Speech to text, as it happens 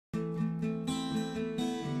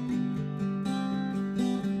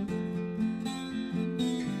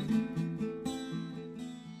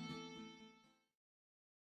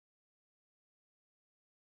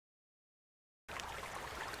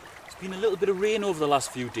been a little bit of rain over the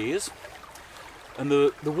last few days, and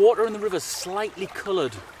the water in the river is slightly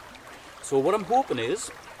coloured. So what I'm hoping is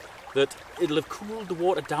that it'll have cooled the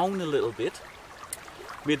water down a little bit,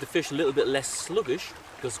 made the fish a little bit less sluggish,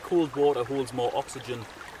 because cold water holds more oxygen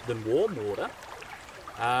than warm water.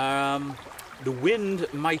 The wind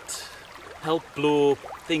might help blow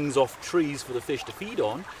things off trees for the fish to feed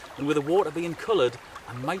on, and with the water being coloured,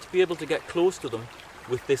 I might be able to get close to them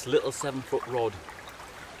with this little 7-foot rod.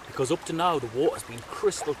 Because up to now the water's been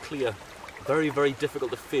crystal clear, very, very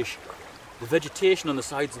difficult to fish. The vegetation on the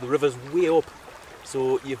sides of the river's way up,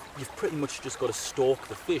 so you've pretty much just got to stalk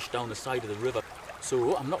the fish down the side of the river.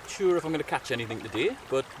 So I'm not sure if I'm going to catch anything today,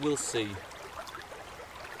 but we'll see.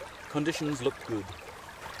 Conditions look good.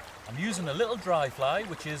 I'm using a little dry fly,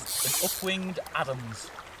 which is an upwinged Adams.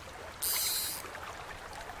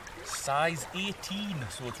 Size 18,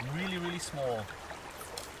 so it's really, really small.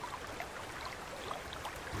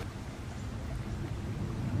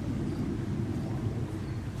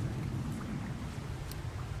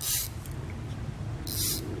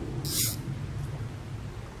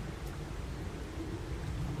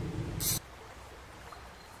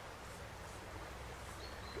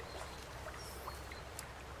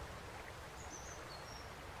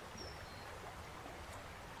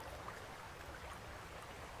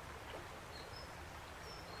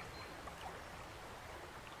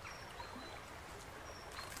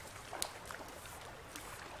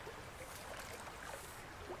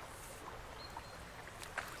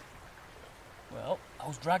 Well, I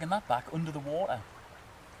was dragging that back under the water.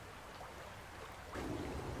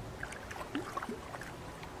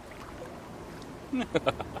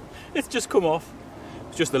 It's just come off.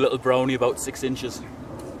 It's just a little brownie about 6 inches.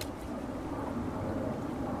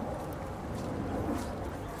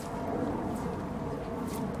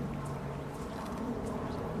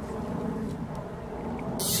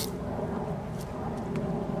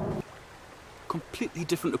 Completely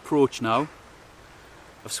different approach now.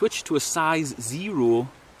 I've switched to a size 0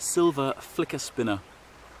 silver flicker spinner.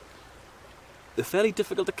 They're fairly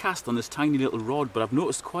difficult to cast on this tiny little rod, but I've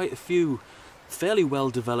noticed quite a few fairly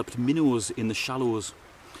well developed minnows in the shallows.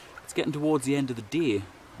 It's getting towards the end of the day,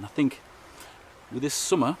 and I think with this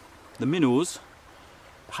summer, the minnows,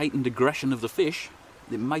 the heightened aggression of the fish,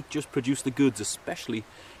 it might just produce the goods, especially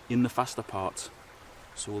in the faster parts.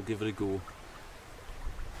 So we'll give it a go.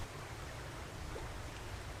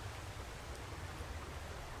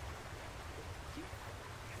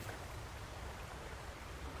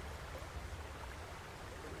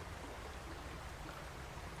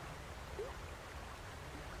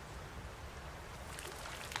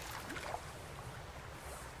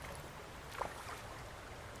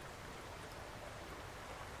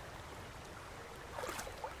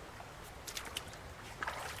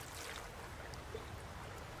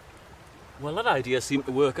 Well, that idea seemed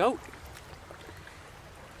to work out.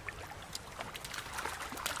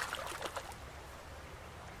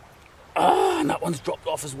 And that one's dropped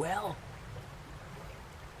off as well.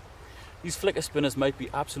 These flicker spinners might be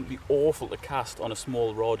absolutely awful to cast on a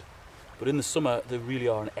small rod, but in the summer they really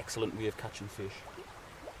are an excellent way of catching fish.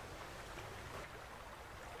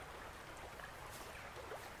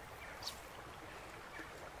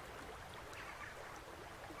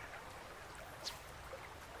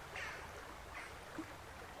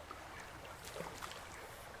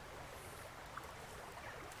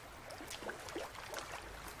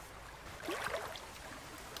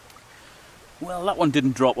 Well, that one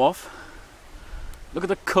didn't drop off. Look at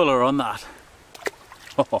the colour on that.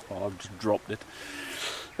 Oh, I've just dropped it.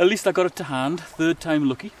 At least I got it to hand, 3rd time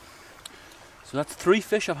lucky. So that's 3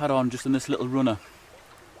 fish I've had on just in this little runner.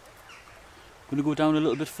 I'm going to go down a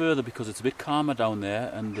little bit further because it's a bit calmer down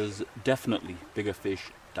there and there's definitely bigger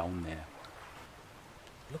fish down there.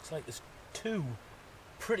 Looks like there's 2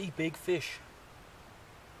 pretty big fish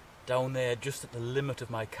down there just at the limit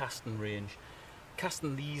of my casting range.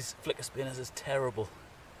 Casting these flicker spinners is terrible,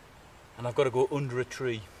 and I've got to go under a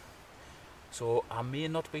tree, so I may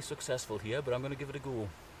not be successful here, but I'm going to give it a go.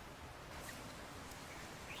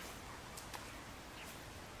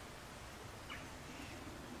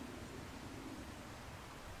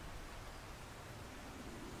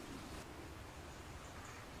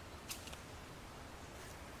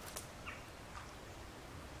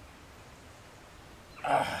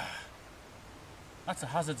 That's the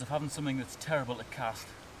hazards of having something that's terrible to cast.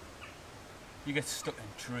 You get stuck in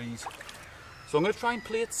trees. So I'm going to try and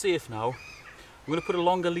play it safe now. I'm going to put a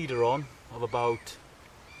longer leader on of about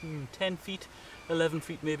 10 feet, 11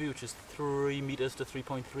 feet maybe, which is 3 meters to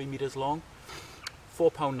 3.3 meters long.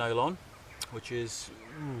 4-pound nylon, which is,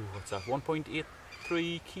 what's that,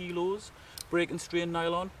 1.83 kilos break and strain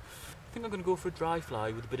nylon. I think I'm going to go for a dry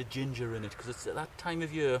fly with a bit of ginger in it, because it's at that time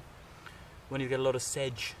of year when you get a lot of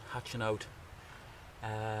sedge hatching out.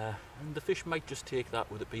 And the fish might just take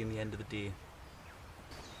that with it being the end of the day.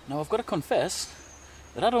 Now I've got to confess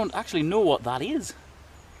that I don't actually know what that is.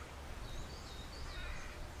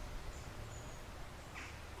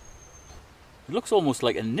 It looks almost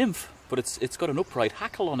like a nymph, but it's got an upright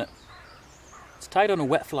hackle on it. It's tied on a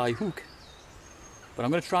wet fly hook, but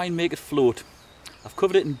I'm going to try and make it float. I've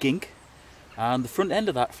covered it in gink, and the front end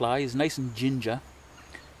of that fly is nice and ginger.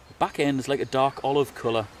 The back end is like a dark olive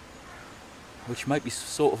colour, which might be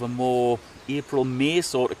sort of a more April-May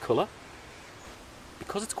sort of colour.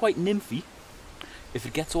 Because it's quite nymphy, if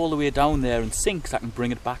it gets all the way down there and sinks, I can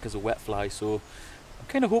bring it back as a wet fly, so I'm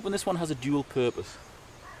kind of hoping this one has a dual purpose.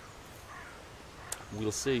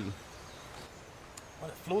 We'll see. Well,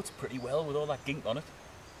 it floats pretty well with all that gink on it.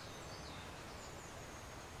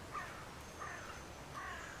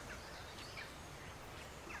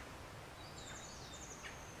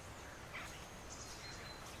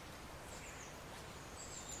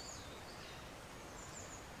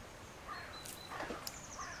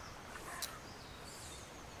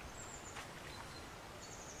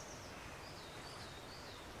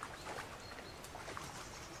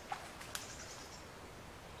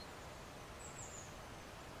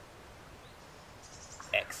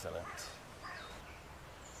 Excellent.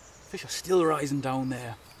 Fish are still rising down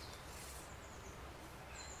there.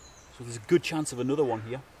 So there's a good chance of another one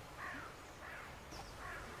here.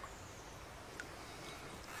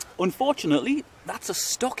 Unfortunately, that's a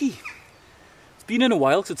stocky. It's been in a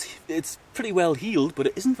while, so it's pretty well healed, but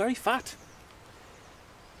it isn't very fat.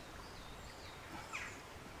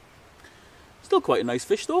 Still quite a nice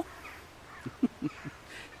fish though.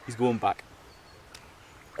 He's going back.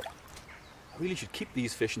 I really should keep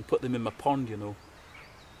these fish and put them in my pond, you know.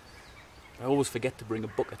 I always forget to bring a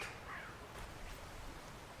bucket.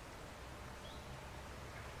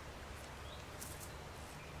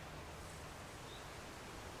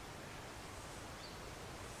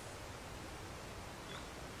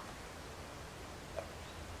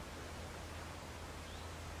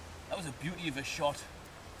 That was a beauty of a shot.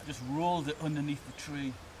 I just rolled it underneath the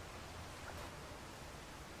tree.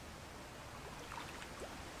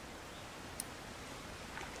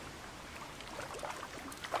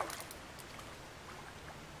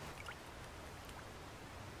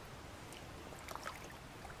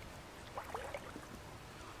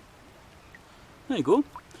 There you go.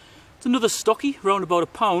 It's another stocky, round about a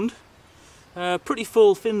pound. Pretty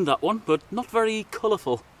full fin that one, but not very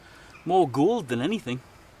colourful. More gold than anything.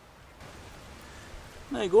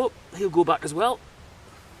 There you go. He'll go back as well.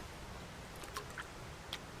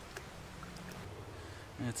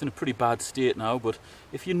 It's in a pretty bad state now, but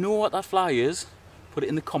if you know what that fly is, put it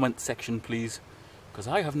in the comment section please, because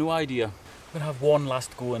I have no idea. I'm going to have one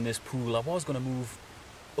last go in this pool. I was going to move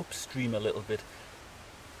upstream a little bit,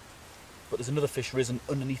 but there's another fish risen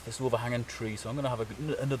underneath this overhanging tree, so I'm going to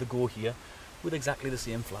have another go here with exactly the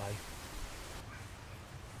same fly.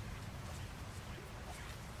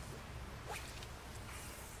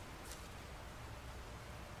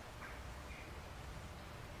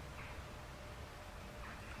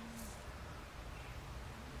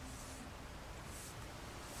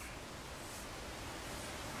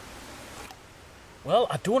 Well,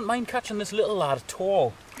 I don't mind catching this little lad at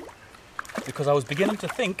all, because I was beginning to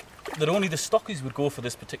think that only the stockies would go for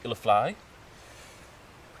this particular fly.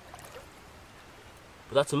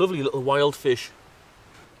 But that's a lovely little wild fish.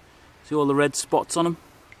 See all the red spots on him?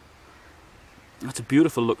 That's a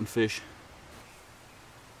beautiful looking fish.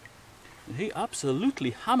 And he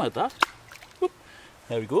absolutely hammered that. Whoop.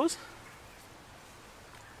 There he goes.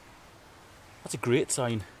 That's a great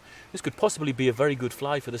sign. This could possibly be a very good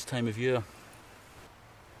fly for this time of year.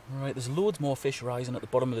 Alright, there's loads more fish rising at the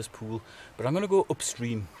bottom of this pool, but I'm going to go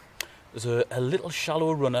upstream. There's a little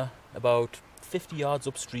shallow runner about 50 yards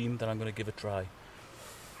upstream that I'm going to give a try.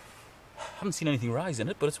 I haven't seen anything rise in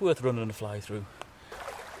it, but it's worth running a fly through.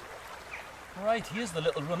 Alright, here's the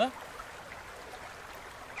little runner.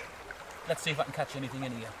 Let's see if I can catch anything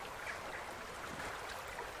in here.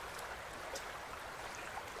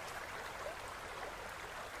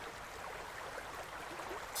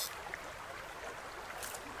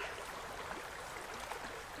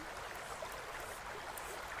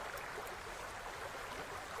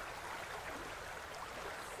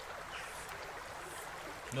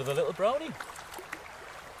 Another little brownie.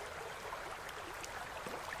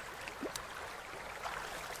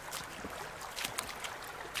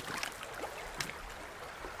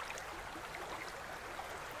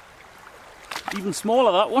 Even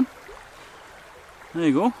smaller, that one. There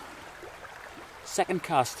you go. Second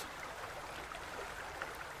cast.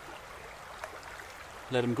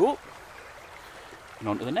 let him go, and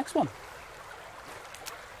on to the next one.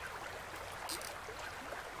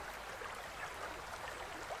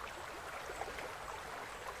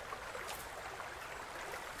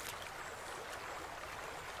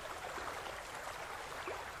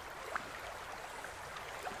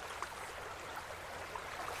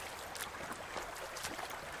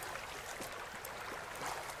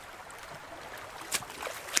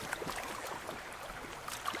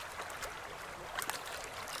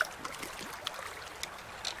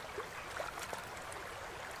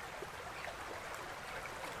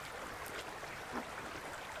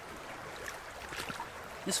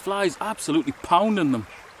 This fly is absolutely pounding them.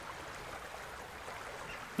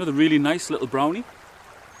 Another really nice little brownie.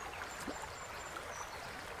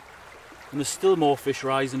 And there's still more fish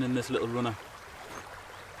rising in this little runner.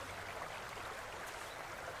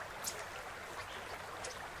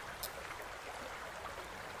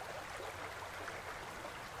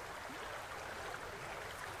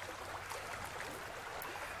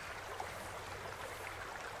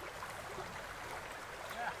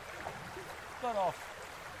 Yeah, got off.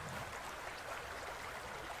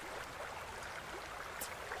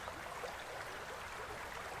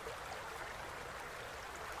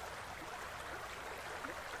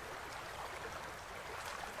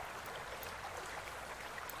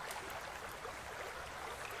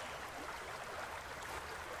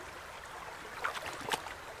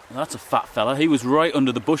 That's a fat fella. He was right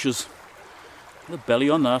under the bushes. The belly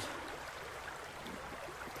on that.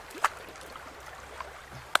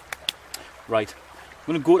 Right, I'm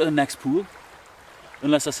going to go to the next pool,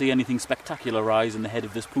 unless I see anything spectacular rise in the head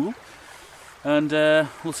of this pool, and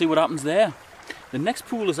we'll see what happens there. The next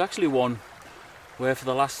pool is actually one where for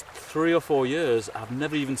the last 3 or 4 years I've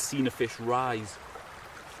never even seen a fish rise.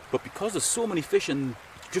 But because there's so many fish in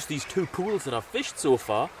just these 2 pools that I've fished so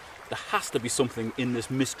far, there has to be something in this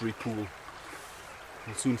mystery pool.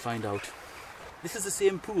 We'll soon find out. This is the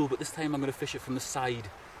same pool, but this time I'm going to fish it from the side.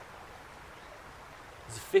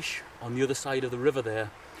 There's a fish on the other side of the river there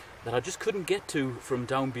that I just couldn't get to from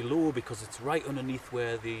down below because it's right underneath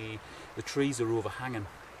where the trees are overhanging.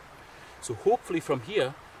 So hopefully from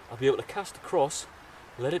here I'll be able to cast across,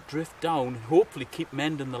 let it drift down, and hopefully keep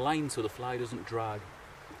mending the line so the fly doesn't drag.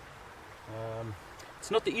 It's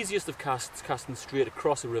not the easiest of casts, casting straight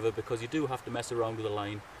across a river, because you do have to mess around with the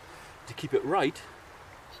line to keep it right.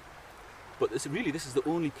 But this is the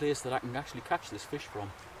only place that I can actually catch this fish from.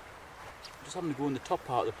 I'm just having to go in the top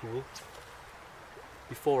part of the pool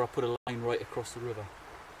before I put a line right across the river.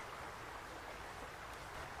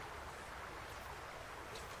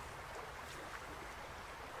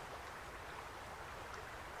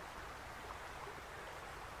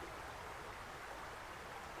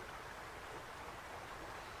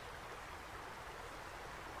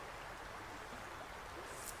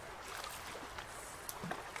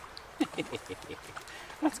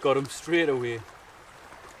 That's got him straight away. The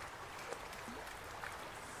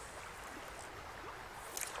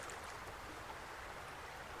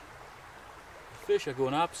fish are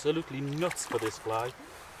going absolutely nuts for this fly.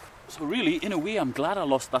 So really, in a way, I'm glad I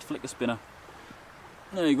lost that flicker spinner.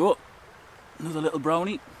 There you go, another little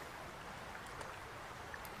brownie.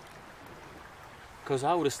 Because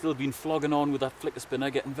I would have still been flogging on with that flicker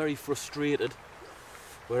spinner, getting very frustrated.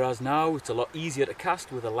 Whereas now it's a lot easier to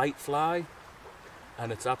cast with a light fly,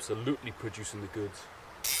 and it's absolutely producing the goods.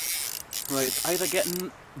 Right, it's either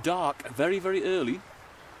getting dark very, very early,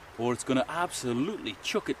 or it's going to absolutely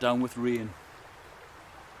chuck it down with rain.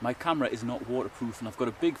 My camera is not waterproof, and I've got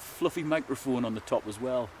a big fluffy microphone on the top as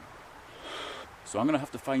well. So I'm going to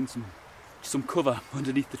have to find some cover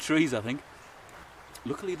underneath the trees, I think.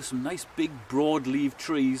 Luckily there's some nice big broad-leaved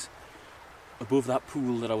trees above that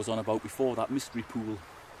pool that I was on about before, that mystery pool.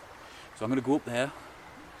 So I'm going to go up there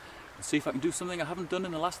and see if I can do something I haven't done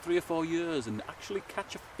in the last 3 or 4 years and actually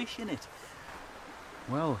catch a fish in it.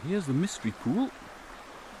 Well, here's the mystery pool.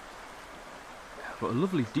 Got a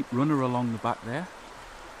lovely deep runner along the back there.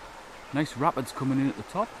 Nice rapids coming in at the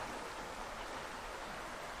top.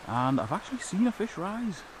 And I've actually seen a fish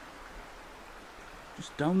rise.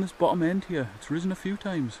 Just down this bottom end here. It's risen a few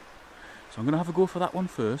times. So I'm going to have a go for that one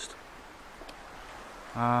first.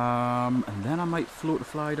 And then I might float a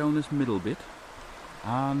fly down this middle bit,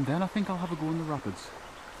 and then I think I'll have a go in the rapids.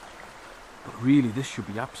 But really, this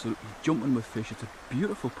should be absolutely jumping with fish. It's a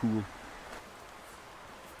beautiful pool.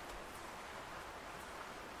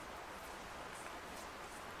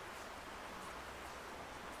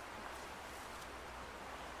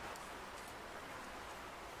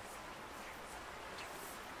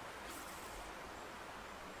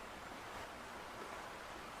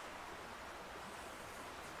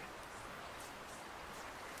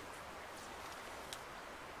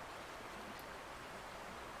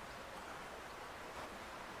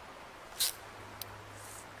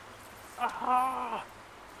 Aha!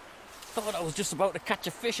 Thought I was just about to catch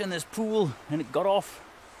a fish in this pool and it got off.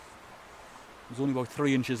 It was only about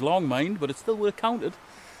 3 inches long, mind, but it still would have counted.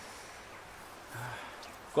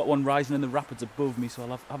 Got one rising in the rapids above me, so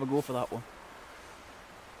I'll have a go for that one.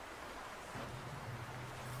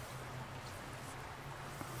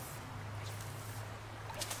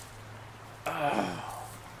 Oh,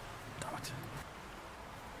 damn it.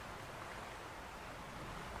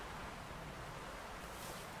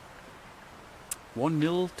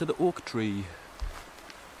 "1-0 to the oak tree."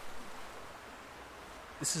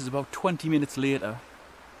 This is about 20 minutes later,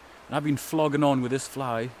 and I've been flogging on with this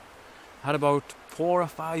fly. Had about 4 or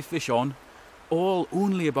 5 fish on, all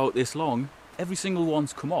only about this long. Every single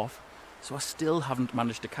one's come off, so I still haven't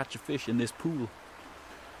managed to catch a fish in this pool.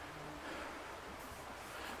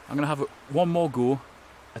 I'm going to have one more go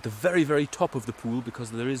at the very, very top of the pool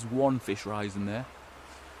because there is one fish rising there.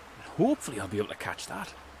 Hopefully I'll be able to catch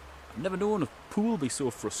that. I've never known a pool be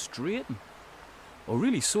so frustrating, or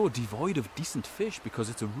really so devoid of decent fish, because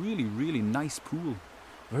it's a really, really nice pool.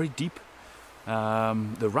 Very deep.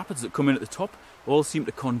 The rapids that come in at the top all seem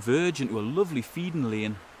to converge into a lovely feeding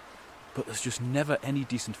lane, but there's just never any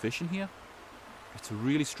decent fish in here. It's a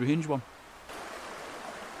really strange one.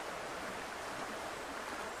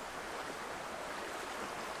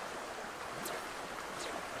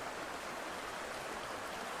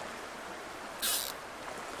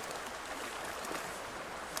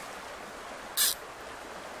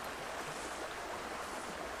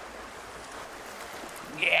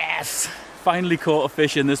 Yes! Finally caught a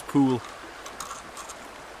fish in this pool.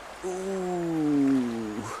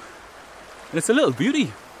 Ooh! And it's a little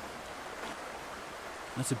beauty.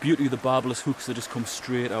 That's the beauty of the barbless hooks that just come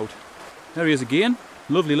straight out. There he is again.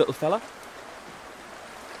 Lovely little fella.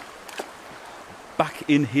 Back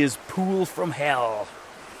in his pool from hell.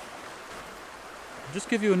 I'll just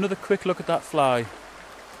give you another quick look at that fly.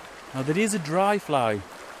 Now that is a dry fly.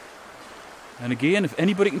 And again, if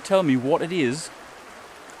anybody can tell me what it is,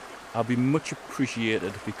 I'll be much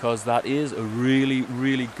appreciated, because that is a really,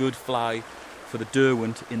 really good fly for the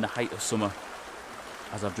Derwent in the height of summer,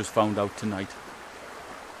 as I've just found out tonight.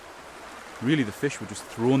 Really, the fish were just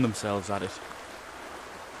throwing themselves at it.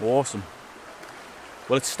 Awesome.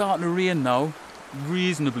 Well, it's starting to rain now,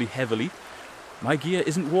 reasonably heavily. My gear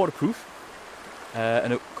isn't waterproof,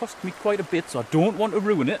 and it cost me quite a bit, so I don't want to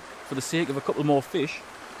ruin it for the sake of a couple more fish.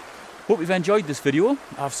 Hope you've enjoyed this video.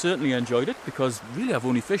 I've certainly enjoyed it, because really I've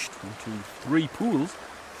only fished 1, 2, 3 pools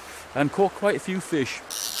and caught quite a few fish.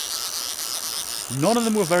 None of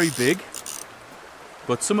them were very big,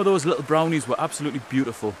 but some of those little brownies were absolutely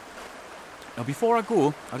beautiful. Now before I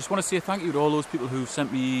go, I just want to say thank you to all those people who've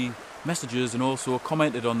sent me messages and also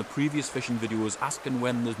commented on the previous fishing videos asking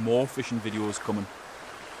when there's more fishing videos coming.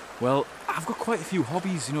 Well, I've got quite a few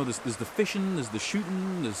hobbies, you know, there's the fishing, there's the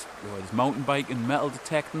shooting, there's mountain biking, metal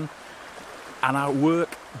detecting, and I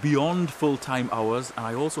work beyond full-time hours, and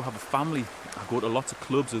I also have a family. I go to lots of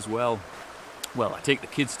clubs as well. Well, I take the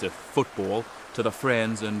kids to football, to their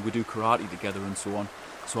friends, and we do karate together and so on.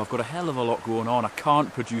 So I've got a hell of a lot going on. I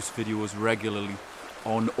can't produce videos regularly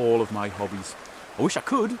on all of my hobbies. I wish I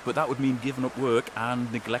could, but that would mean giving up work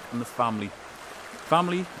and neglecting the family.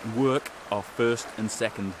 Family and work are first and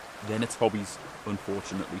second, then it's hobbies,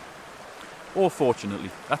 unfortunately. Or fortunately,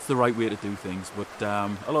 that's the right way to do things, but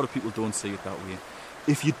a lot of people don't see it that way.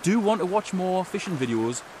 If you do want to watch more fishing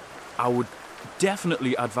videos, I would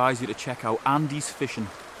definitely advise you to check out Andy's Fishing.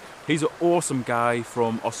 He's an awesome guy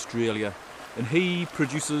from Australia, and he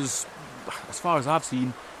produces, as far as I've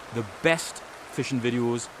seen, the best fishing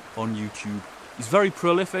videos on YouTube. He's very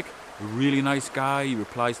prolific, a really nice guy. He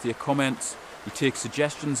replies to your comments. He takes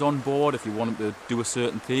suggestions on board if you want him to do a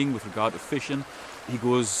certain thing with regard to fishing. He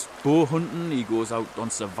goes bow hunting, he goes out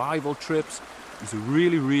on survival trips. He's a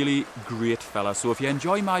really, really great fella. So if you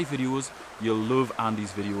enjoy my videos, you'll love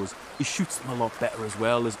Andy's videos. He shoots them a lot better as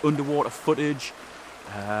well. There's underwater footage.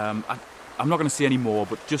 I'm not going to say any more,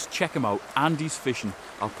 but just check him out, Andy's Fishing.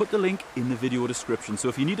 I'll put the link in the video description. So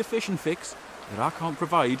if you need a fishing fix that I can't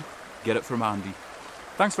provide, get it from Andy.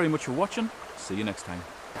 Thanks very much for watching. See you next time.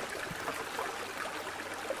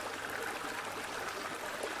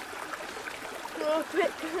 Oh,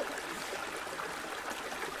 quick.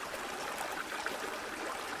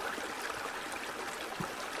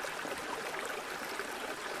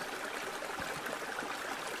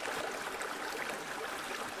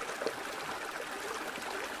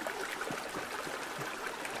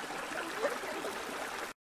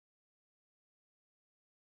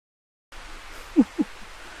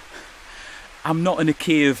 I'm not in a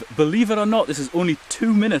cave. Believe it or not, this is only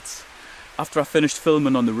 2 minutes. After I finished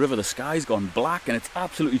filming on the river, the sky's gone black and it's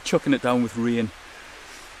absolutely chucking it down with rain.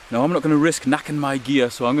 Now I'm not going to risk knacking my gear,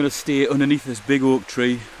 so I'm going to stay underneath this big oak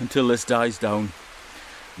tree until this dies down.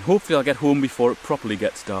 And hopefully I'll get home before it properly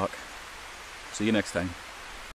gets dark. See you next time.